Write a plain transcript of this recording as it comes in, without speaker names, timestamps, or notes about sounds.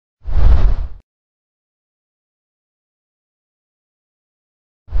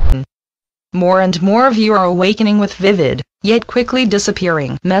more and more of you are awakening with vivid, yet quickly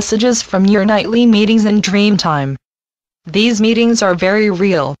disappearing messages from your nightly meetings in dream time. These meetings are very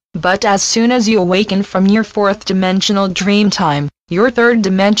real, but as soon as you awaken from your fourth-dimensional dream time, your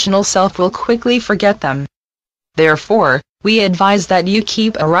third-dimensional self will quickly forget them. Therefore, we advise that you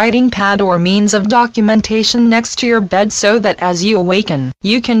keep a writing pad or means of documentation next to your bed so that as you awaken,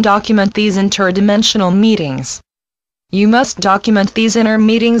 you can document these interdimensional meetings. You must document these inner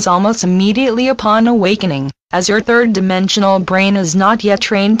meetings almost immediately upon awakening, as your third-dimensional brain is not yet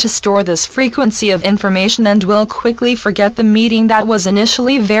trained to store this frequency of information and will quickly forget the meeting that was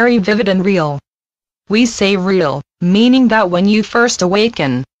initially very vivid and real. We say real, meaning that when you first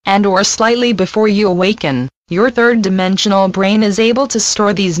awaken, and or slightly before you awaken, your third-dimensional brain is able to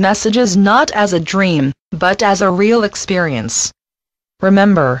store these messages not as a dream, but as a real experience.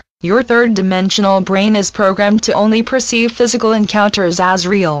 Remember, your third-dimensional brain is programmed to only perceive physical encounters as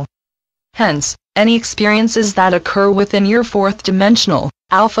real. Hence, any experiences that occur within your fourth-dimensional,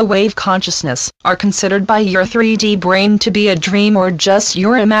 alpha wave consciousness, are considered by your 3D brain to be a dream or just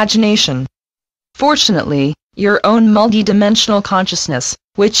your imagination. Fortunately, your own multidimensional consciousness,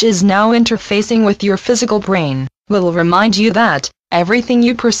 which is now interfacing with your physical brain, will remind you that everything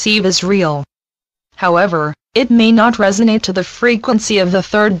you perceive is real. However, it may not resonate to the frequency of the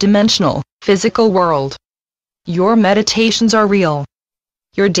third-dimensional, physical world. Your meditations are real.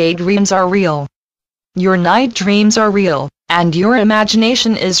 Your daydreams are real. Your night dreams are real, and your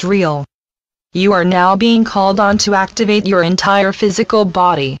imagination is real. You are now being called on to activate your entire physical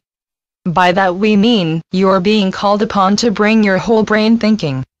body. By that we mean, you are being called upon to bring your whole brain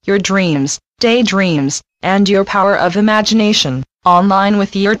thinking, your dreams, daydreams, and your power of imagination, online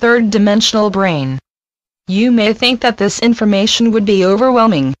with your third-dimensional brain. You may think that this information would be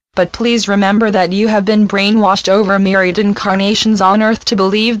overwhelming, but please remember that you have been brainwashed over myriad incarnations on Earth to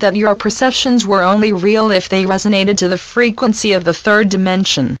believe that your perceptions were only real if they resonated to the frequency of the third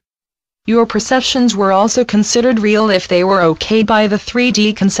dimension. Your perceptions were also considered real if they were okay by the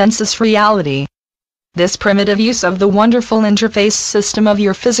 3D consensus reality. This primitive use of the wonderful interface system of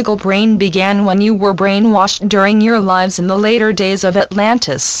your physical brain began when you were brainwashed during your lives in the later days of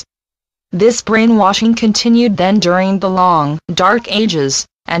Atlantis. This brainwashing continued then during the long, dark ages,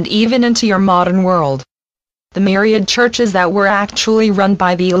 and even into your modern world. The myriad churches that were actually run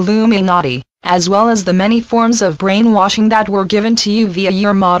by the Illuminati, as well as the many forms of brainwashing that were given to you via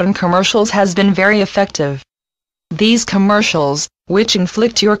your modern commercials, has been very effective. These commercials, which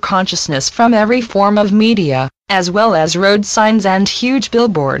inflict your consciousness from every form of media, as well as road signs and huge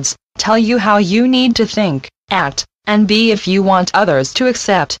billboards, tell you how you need to think, act, and be if you want others to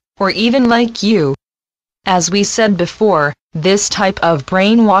accept, or even like you. As we said before, this type of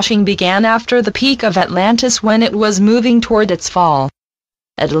brainwashing began after the peak of Atlantis when it was moving toward its fall.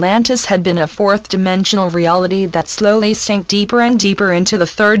 Atlantis had been a fourth-dimensional reality that slowly sank deeper and deeper into the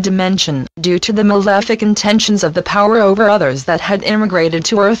third dimension due to the malefic intentions of the power over others that had immigrated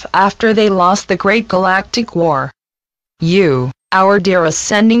to Earth after they lost the Great Galactic War. You, our dear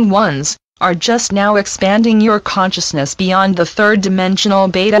ascending ones, are just now expanding your consciousness beyond the third-dimensional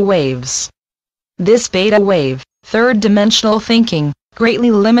beta waves. This beta wave, third-dimensional thinking, greatly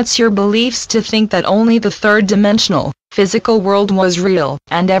limits your beliefs to think that only the third-dimensional, physical world was real,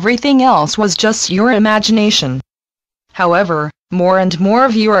 and everything else was just your imagination. However, more and more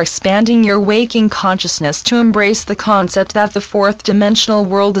of you are expanding your waking consciousness to embrace the concept that the fourth-dimensional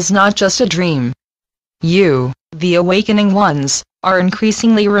world is not just a dream. You, the awakening ones, are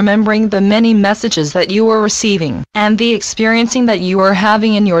increasingly remembering the many messages that you are receiving, and the experiencing that you are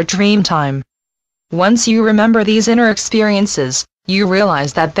having in your dream time. Once you remember these inner experiences, you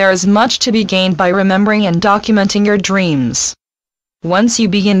realize that there is much to be gained by remembering and documenting your dreams. Once you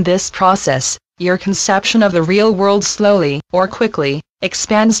begin this process, your conception of the real world slowly, or quickly,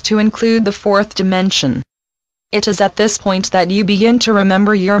 expands to include the fourth dimension. It is at this point that you begin to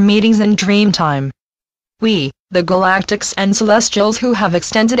remember your meetings in dream time. We, the galactics and celestials who have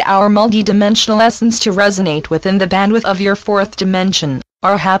extended our multidimensional essence to resonate within the bandwidth of your fourth dimension,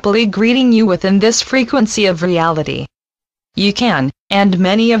 are happily greeting you within this frequency of reality. You can, and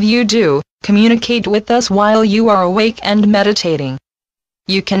many of you do, communicate with us while you are awake and meditating.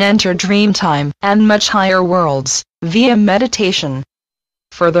 You can enter dream time and much higher worlds via meditation.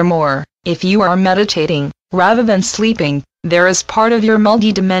 Furthermore, if you are meditating, rather than sleeping, there is part of your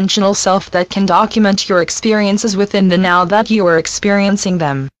multidimensional self that can document your experiences within the now that you are experiencing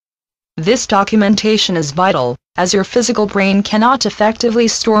them. This documentation is vital, as your physical brain cannot effectively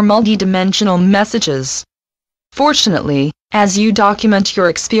store multidimensional messages. Fortunately, as you document your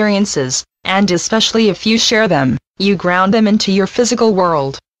experiences, and especially if you share them, you ground them into your physical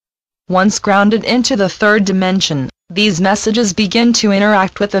world. Once grounded into the third dimension, these messages begin to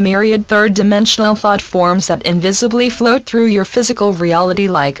interact with the myriad third-dimensional thought forms that invisibly float through your physical reality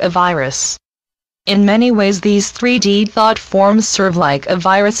like a virus. In many ways these 3D thought forms serve like a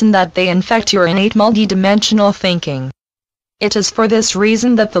virus in that they infect your innate multidimensional thinking. It is for this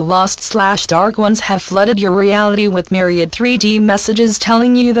reason that the lost/dark ones have flooded your reality with myriad 3D messages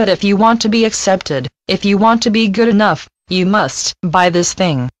telling you that if you want to be accepted, if you want to be good enough, you must buy this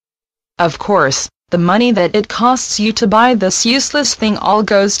thing. Of course, the money that it costs you to buy this useless thing all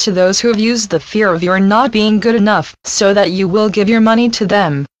goes to those who have used the fear of your not being good enough so that you will give your money to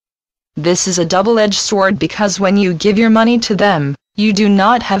them. This is a double-edged sword because when you give your money to them, you do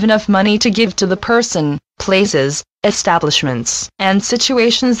not have enough money to give to the person, places, establishments, and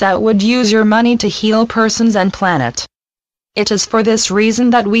situations that would use your money to heal persons and planet. It is for this reason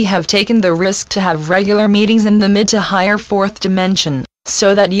that we have taken the risk to have regular meetings in the mid to higher fourth dimension,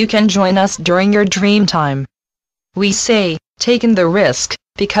 so that you can join us during your dream time. We say, taken the risk,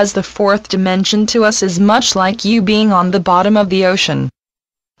 because the fourth dimension to us is much like you being on the bottom of the ocean.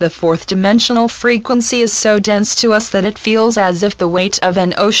 The fourth dimensional frequency is so dense to us that it feels as if the weight of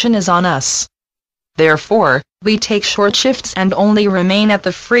an ocean is on us. Therefore, we take short shifts and only remain at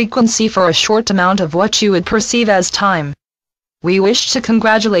the frequency for a short amount of what you would perceive as time. We wish to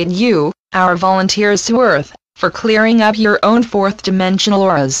congratulate you, our volunteers to Earth, for clearing up your own fourth dimensional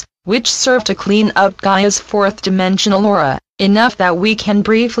auras, which serve to clean up Gaia's fourth dimensional aura, enough that we can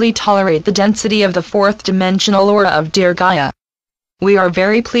briefly tolerate the density of the fourth dimensional aura of dear Gaia. We are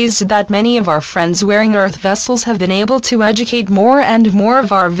very pleased that many of our friends wearing Earth vessels have been able to educate more and more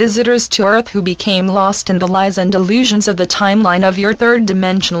of our visitors to Earth who became lost in the lies and illusions of the timeline of your third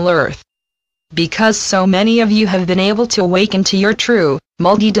dimensional Earth. Because so many of you have been able to awaken to your true,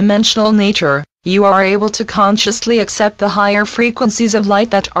 multidimensional nature, you are able to consciously accept the higher frequencies of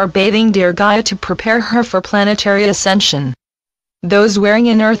light that are bathing dear Gaia to prepare her for planetary ascension. Those wearing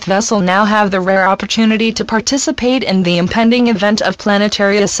an Earth vessel now have the rare opportunity to participate in the impending event of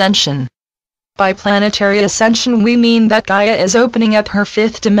planetary ascension. By planetary ascension we mean that Gaia is opening up her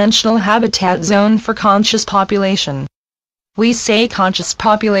fifth dimensional habitat zone for conscious population. We say conscious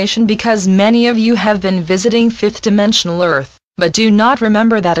population because many of you have been visiting fifth dimensional Earth, but do not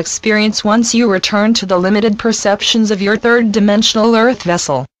remember that experience once you return to the limited perceptions of your third dimensional Earth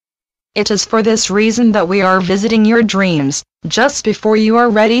vessel. It is for this reason that we are visiting your dreams, just before you are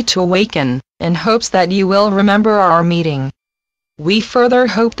ready to awaken, in hopes that you will remember our meeting. We further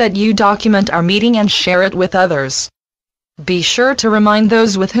hope that you document our meeting and share it with others. Be sure to remind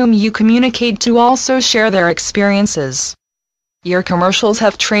those with whom you communicate to also share their experiences. Your commercials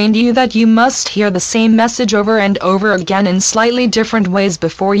have trained you that you must hear the same message over and over again in slightly different ways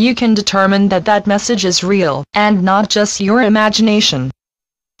before you can determine that that message is real, and not just your imagination.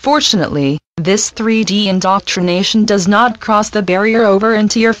 Fortunately, this 3D indoctrination does not cross the barrier over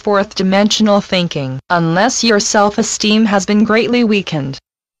into your fourth dimensional thinking, unless your self-esteem has been greatly weakened.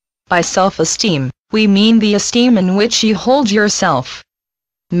 By self-esteem, we mean the esteem in which you hold yourself.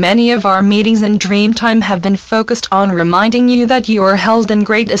 Many of our meetings in Dreamtime have been focused on reminding you that you are held in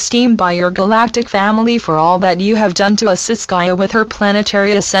great esteem by your galactic family for all that you have done to assist Gaia with her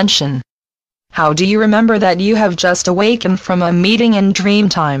planetary ascension. How do you remember that you have just awakened from a meeting in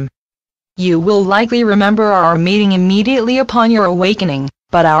Dreamtime? You will likely remember our meeting immediately upon your awakening,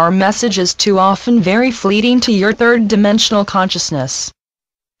 but our message is too often very fleeting to your third dimensional consciousness.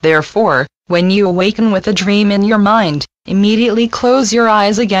 Therefore, when you awaken with a dream in your mind, immediately close your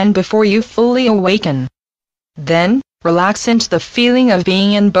eyes again before you fully awaken. Then, relax into the feeling of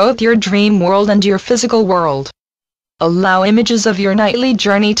being in both your dream world and your physical world. Allow images of your nightly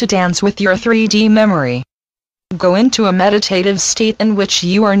journey to dance with your 3D memory. Go into a meditative state in which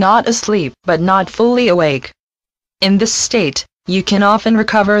you are not asleep but not fully awake. In this state, you can often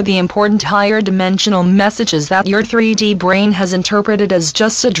recover the important higher dimensional messages that your 3D brain has interpreted as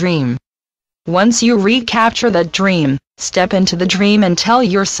just a dream. Once you recapture that dream, step into the dream and tell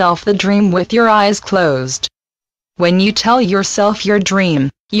yourself the dream with your eyes closed. When you tell yourself your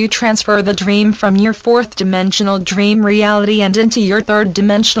dream, you transfer the dream from your fourth dimensional dream reality and into your third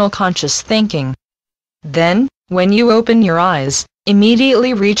dimensional conscious thinking. Then, when you open your eyes,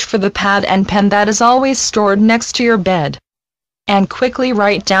 immediately reach for the pad and pen that is always stored next to your bed. And quickly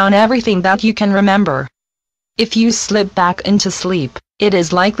write down everything that you can remember. If you slip back into sleep, it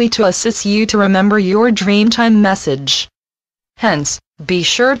is likely to assist you to remember your Dreamtime message. Hence, be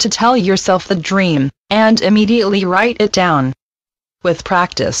sure to tell yourself the dream, and immediately write it down. With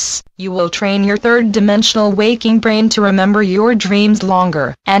practice, you will train your third-dimensional waking brain to remember your dreams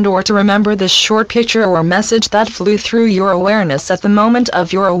longer, and/or to remember the short picture or message that flew through your awareness at the moment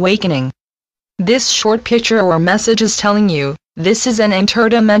of your awakening. This short picture or message is telling you, this is an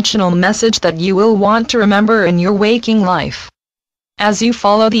interdimensional message that you will want to remember in your waking life. As you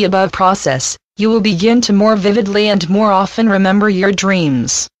follow the above process, you will begin to more vividly and more often remember your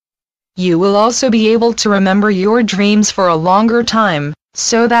dreams. You will also be able to remember your dreams for a longer time,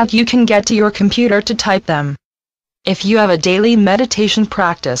 so that you can get to your computer to type them. If you have a daily meditation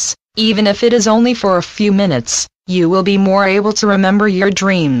practice, even if it is only for a few minutes, you will be more able to remember your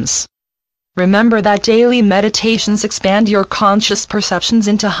dreams. Remember that daily meditations expand your conscious perceptions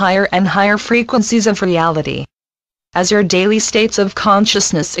into higher and higher frequencies of reality. As your daily states of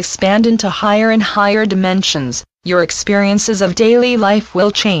consciousness expand into higher and higher dimensions, your experiences of daily life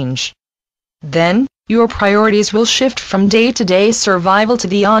will change. Then, your priorities will shift from day-to-day survival to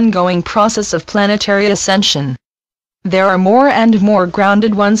the ongoing process of planetary ascension. There are more and more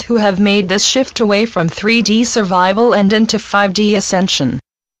grounded ones who have made this shift away from 3D survival and into 5D ascension.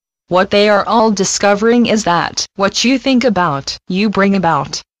 What they are all discovering is that what you think about, you bring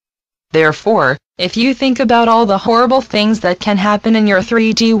about. Therefore, if you think about all the horrible things that can happen in your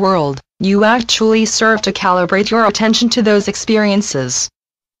 3D world, you actually serve to calibrate your attention to those experiences.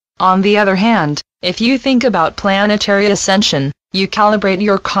 On the other hand, if you think about planetary ascension, you calibrate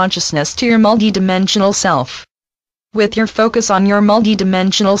your consciousness to your multidimensional self. With your focus on your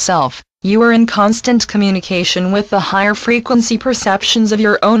multidimensional self, you are in constant communication with the higher frequency perceptions of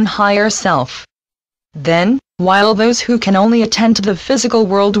your own higher self. Then, while those who can only attend to the physical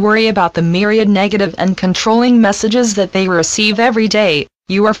world worry about the myriad negative and controlling messages that they receive every day,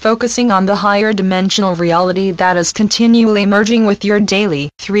 you are focusing on the higher dimensional reality that is continually merging with your daily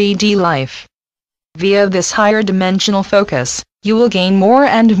 3D life. Via this higher dimensional focus, you will gain more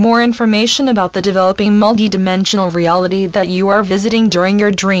and more information about the developing multidimensional reality that you are visiting during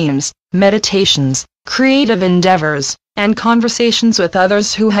your dreams, meditations, creative endeavors, and conversations with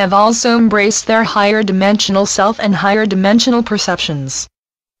others who have also embraced their higher dimensional self and higher dimensional perceptions.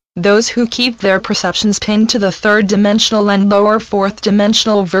 Those who keep their perceptions pinned to the third-dimensional and lower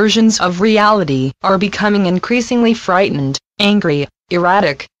fourth-dimensional versions of reality are becoming increasingly frightened, angry,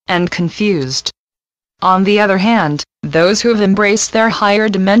 erratic, and confused. On the other hand, those who have embraced their higher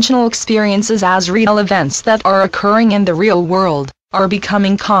dimensional experiences as real events that are occurring in the real world, are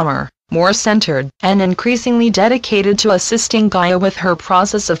becoming calmer, more centered, and increasingly dedicated to assisting Gaia with her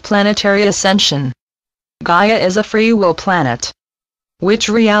process of planetary ascension. Gaia is a free will planet. Which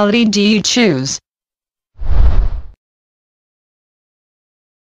reality do you choose,